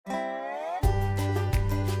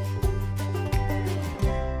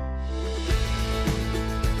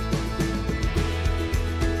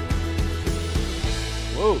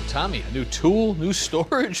Whoa, Tommy, a new tool, new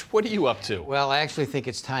storage? What are you up to? Well, I actually think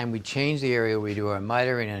it's time we change the area we do our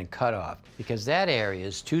mitering and cutoff, because that area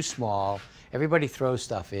is too small. Everybody throws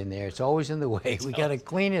stuff in there. It's always in the way. We got to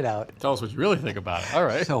clean it out. Tell us what you really think about it. All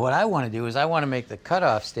right. So what I want to do is I want to make the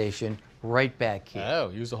cutoff station right back here. Oh,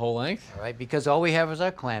 use the whole length? All right, because all we have is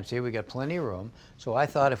our clamps here. We got plenty of room. So I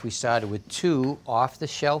thought if we started with 2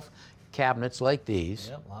 off-the-shelf cabinets like these.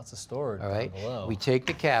 Yep, lots of storage. All right, down below. we take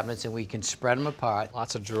the cabinets and we can spread them apart.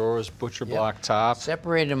 Lots of drawers, butcher block top.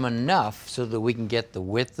 Separate them enough so that we can get the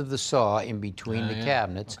width of the saw in between the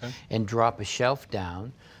cabinets and drop a shelf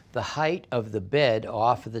down, the height of the bed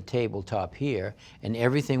off of the tabletop here, and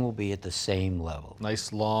everything will be at the same level.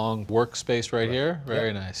 Nice long workspace right here.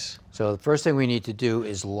 Very nice. So the first thing we need to do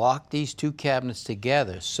is lock these 2 cabinets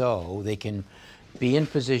together so they can be in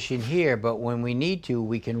position here, but when we need to,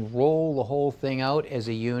 we can roll the whole thing out as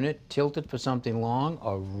a unit, tilt it for something long,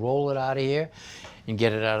 or roll it out of here and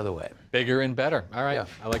get it out of the way. Bigger and better. All right, Yeah.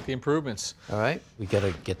 I like the improvements. All right, we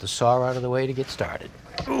gotta get the saw out of the way to get started.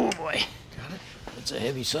 Oh boy, got it. It's a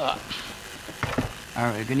heavy saw. All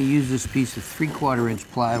right, we're gonna use this piece of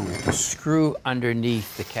 3/4-inch plywood to screw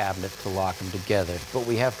underneath the cabinet to lock them together, but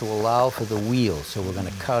we have to allow for the wheels, so we're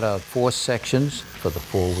gonna cut out 4 sections for the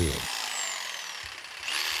 4 wheels.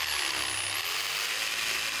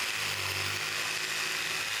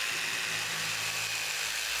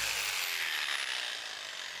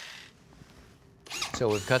 So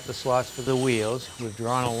we've cut the slots for the wheels. We've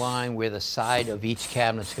drawn a line where the side of each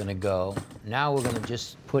cabinet's gonna go. Now we're gonna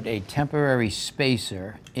just put a temporary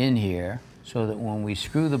spacer in here so that when we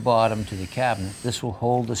screw the bottom to the cabinet, this will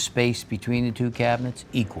hold the space between the 2 cabinets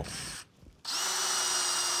equal.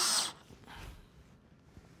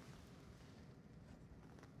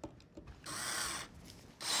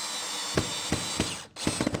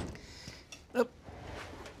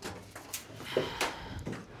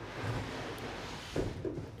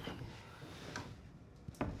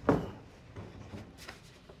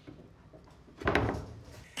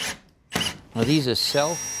 Now these are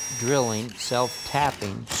self-drilling,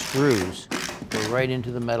 self-tapping screws. Go right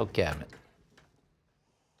into the metal cabinet.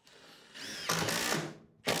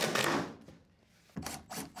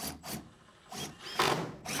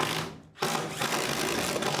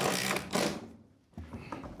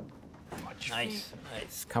 Nice,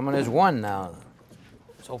 nice. Coming as one now.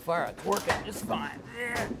 So far it's working just fine.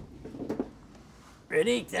 There.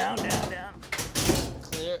 Ready? Down, down, down.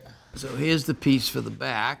 Clear. So here's the piece for the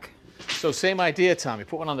back. So same idea, Tommy.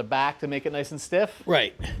 Put one on the back to make it nice and stiff?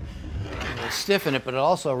 Right. It'll stiffen it, but it'll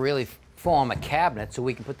also really form a cabinet so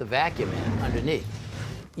we can put the vacuum in underneath.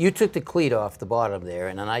 You took the cleat off the bottom there,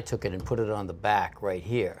 and then I took it and put it on the back right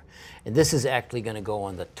here. And this is actually going to go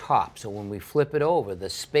on the top. So when we flip it over, the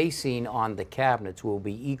spacing on the cabinets will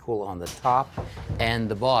be equal on the top and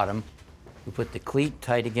the bottom. We put the cleat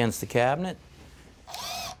tight against the cabinet.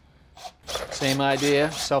 Same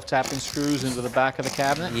idea, self-tapping screws into the back of the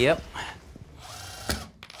cabinet? Yep.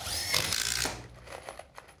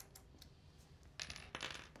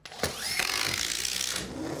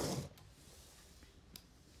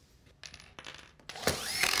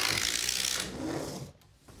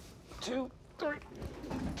 Two, three.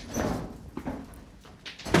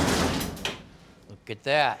 Look at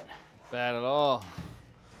that. Bad at all.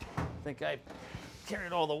 I think I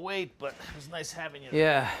carried all the weight, but it was nice having you.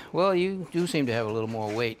 Yeah, well, you do seem to have a little more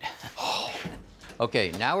weight.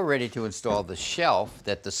 Okay, now we're ready to install the shelf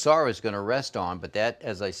that the saw is going to rest on, but that,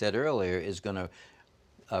 as I said earlier, is going to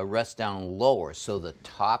rest down lower, so the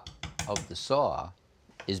top of the saw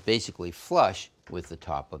is basically flush with the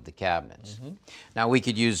top of the cabinets. Now we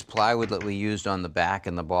could use plywood that we used on the back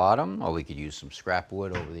and the bottom, or we could use some scrap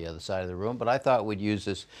wood over the other side of the room, but I thought we'd use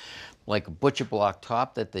this like a butcher block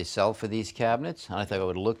top that they sell for these cabinets. And I thought it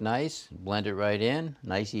would look nice, blend it right in,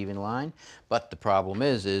 nice even line. But the problem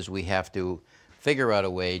is we have to figure out a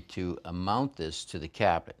way to mount this to the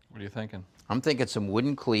cabinet. What are you thinking? I'm thinking some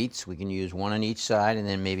wooden cleats. We can use one on each side and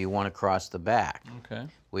then maybe one across the back. Okay.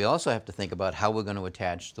 We also have to think about how we're going to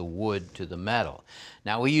attach the wood to the metal.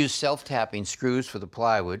 Now we use self-tapping screws for the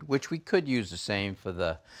plywood, which we could use the same for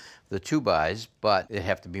the 2x, but they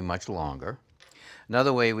have to be much longer.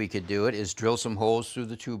 Another way we could do it is drill some holes through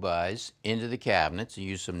the 2x into the cabinets and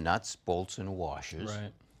use some nuts, bolts, and washers.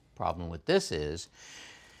 Right. Problem with this is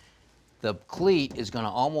the cleat is going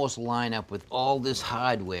to almost line up with all this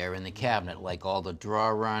hardware in the cabinet, like all the draw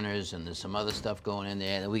runners, and there's some other stuff going in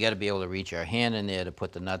there. And we got to be able to reach our hand in there to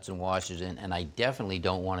put the nuts and washers in, and I definitely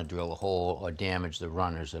don't want to drill a hole or damage the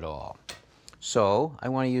runners at all. So I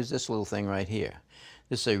want to use this little thing right here.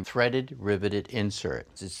 This is a threaded riveted insert.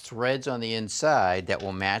 It's threads on the inside that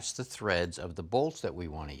will match the threads of the bolts that we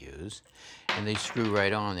want to use, and they screw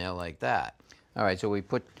right on there like that. All right, so we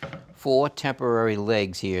put 4 temporary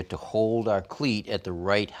legs here to hold our cleat at the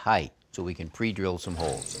right height so we can pre-drill some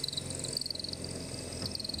holes.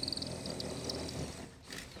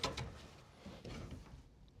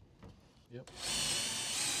 Yep.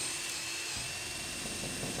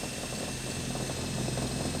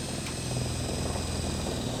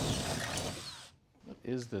 What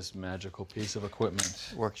is this magical piece of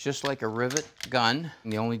equipment? Works just like a rivet gun.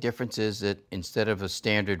 The only difference is that instead of a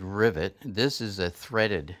standard rivet, this is a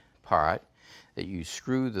threaded part that you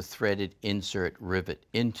screw the threaded insert rivet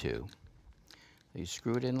into. You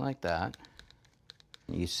screw it in like that.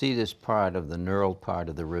 You see this part of the knurled part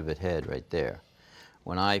of the rivet head right there.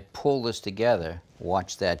 When I pull this together,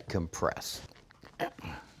 watch that compress.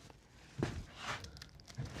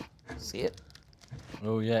 See it?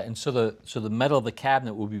 Oh yeah, and so the metal of the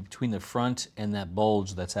cabinet will be between the front and that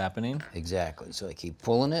bulge that's happening? Exactly. So I keep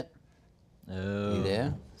pulling it. Oh. See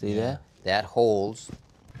there? See that? That holds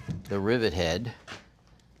the rivet head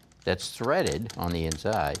that's threaded on the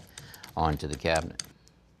inside onto the cabinet.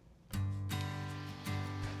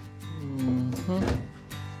 There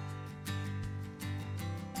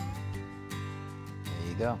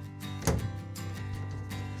you go.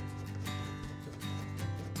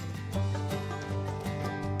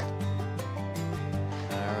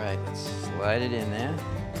 All right, let's slide it in there.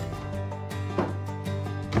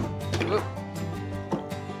 Whoop.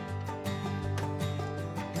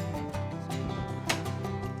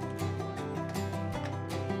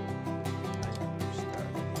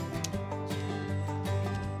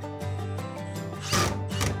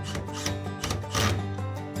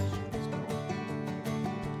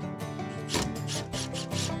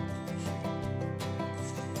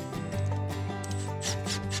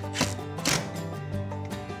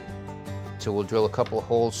 So we'll drill a couple of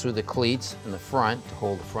holes through the cleats in the front to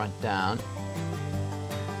hold the front down.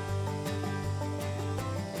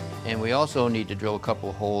 And we also need to drill a couple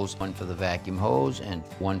of holes, one for the vacuum hose and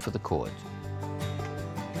one for the cords.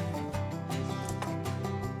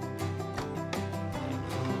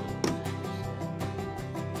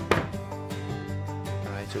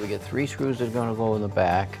 All right, so we get 3 screws that are going to go in the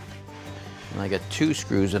back. And I got 2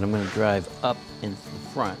 screws that I'm going to drive up into the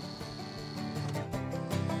front.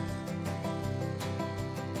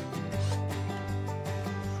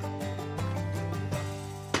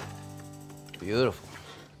 Beautiful.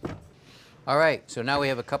 All right, so now we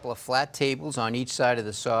have a couple of flat tables on each side of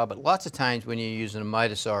the saw, but lots of times when you're using a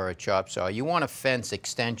miter saw or a chop saw, you want a fence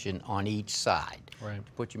extension on each side. Right.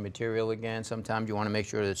 Put your material again. Sometimes you want to make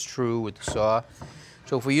sure that it's true with the saw.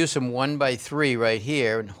 So if we use some 1x3 right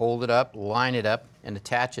here and hold it up, line it up, and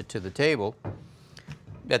attach it to the table,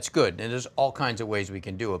 that's good. And there's all kinds of ways we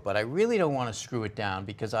can do it, but I really don't want to screw it down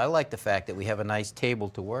because I like the fact that we have a nice table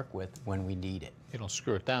to work with when we need it. You don't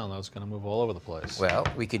screw it down, though, it's going to move all over the place. Well,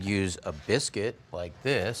 we could use a biscuit like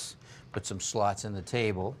this, put some slots in the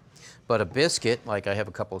table, but a biscuit, like I have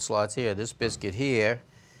a couple of slots here, this biscuit here,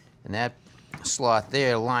 and that slot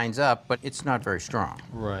there lines up, but it's not very strong.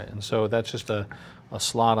 Right, and so that's just a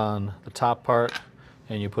slot on the top part,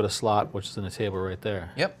 and you put a slot which is in the table right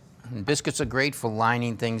there. Yep. And biscuits are great for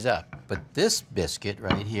lining things up, but this biscuit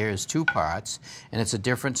right here is 2 parts, and it's a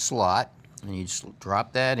different slot, and you just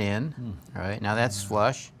drop that in. All right, now that's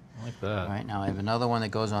flush. I like that. All right, now I have another one that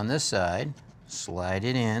goes on this side. Slide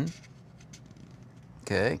it in.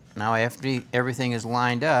 Okay, now after everything is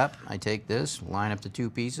lined up, I take this, line up the 2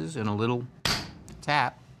 pieces, and a little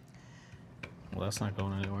tap. Well, that's not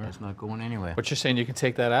going anywhere. It's not going anywhere. But you're saying you can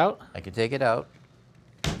take that out? I can take it out,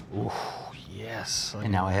 Ooh, yes.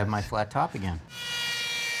 and now I have my flat top again.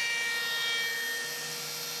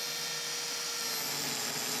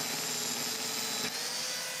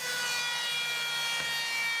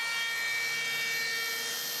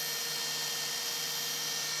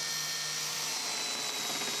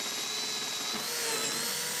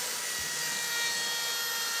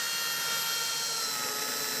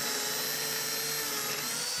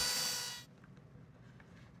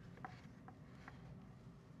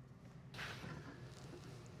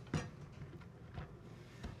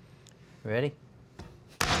 Ready?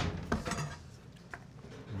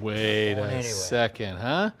 Wait Going a anywhere. second,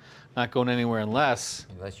 huh? Not going anywhere unless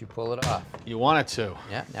Unless you pull it off. you want it to.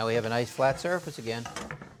 Yeah, now we have a nice flat surface again.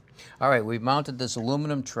 All right, we've mounted this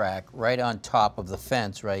aluminum track right on top of the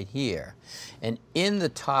fence right here. And in the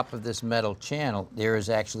top of this metal channel, there is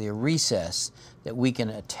actually a recess that we can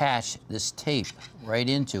attach this tape right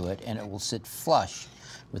into it, and it will sit flush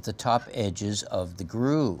with the top edges of the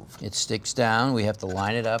groove. It sticks down. We have to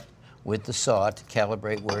line it up with the saw to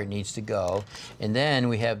calibrate where it needs to go. And then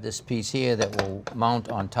we have this piece here that will mount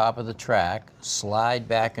on top of the track, slide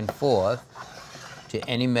back and forth to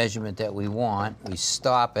any measurement that we want. We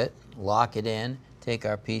stop it, lock it in, take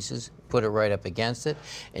our pieces, put it right up against it,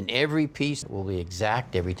 and every piece will be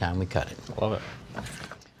exact every time we cut it. Love it.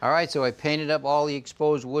 All right, so I painted up all the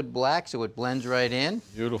exposed wood black so it blends right in.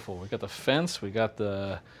 Beautiful. We got the fence, we got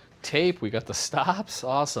the tape, we got the stops.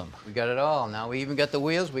 Awesome. We got it all. Now we even got the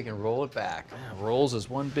wheels. We can roll it back. Yeah, rolls is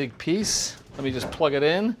one big piece. Let me just plug it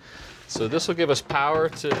in. So this will give us power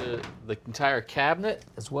to the entire cabinet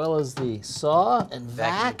as well as the saw and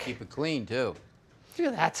vac. Keep it clean too. Look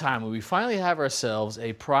at that time when we finally have ourselves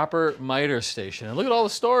a proper miter station. And look at all the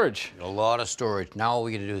storage. A lot of storage. Now all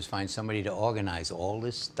we got to do is find somebody to organize all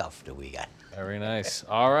this stuff that we got. Very nice.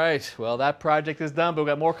 All right. Well, that project is done, but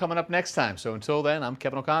we've got more coming up next time. So until then, I'm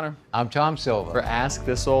Kevin O'Connor. I'm Tom Silva. For Ask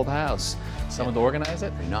This Old House. Someone to organize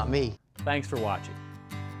it? Not me. Thanks for watching.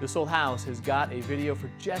 This Old House has got a video for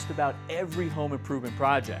just about every home improvement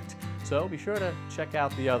project. So be sure to check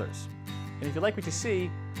out the others. And if you like what you see,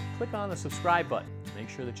 click on the subscribe button to make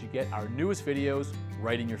sure that you get our newest videos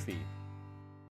right in your feed.